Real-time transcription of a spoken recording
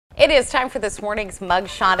It is time for this morning's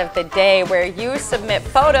Mugshot of the Day, where you submit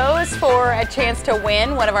photos for a chance to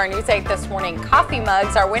win one of our News 8 This Morning coffee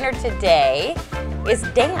mugs. Our winner today is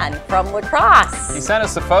Dan from La Crosse. He sent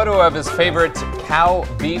us a photo of his favorite Cow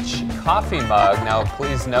Beach coffee mug. Now,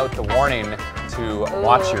 please note the warning to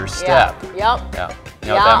watch your step. Yep. Yeah. You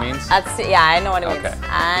know what that means? I know what it means. Okay.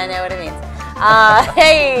 I know what it means.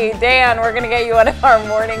 Hey, Dan, we're going to get you one of our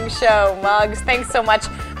morning show mugs. Thanks so much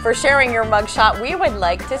for sharing your mugshot. We would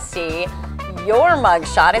like to see your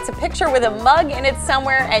mugshot. It's a picture with a mug in it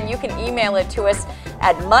somewhere, and you can email it to us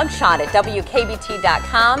at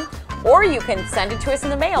mugshot@wkbt.com, or you can send it to us in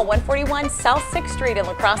the mail, 141 South 6th Street in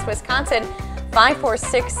La Crosse, Wisconsin.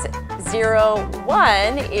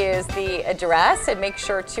 54601 is the address, and make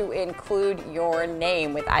sure to include your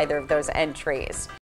name with either of those entries.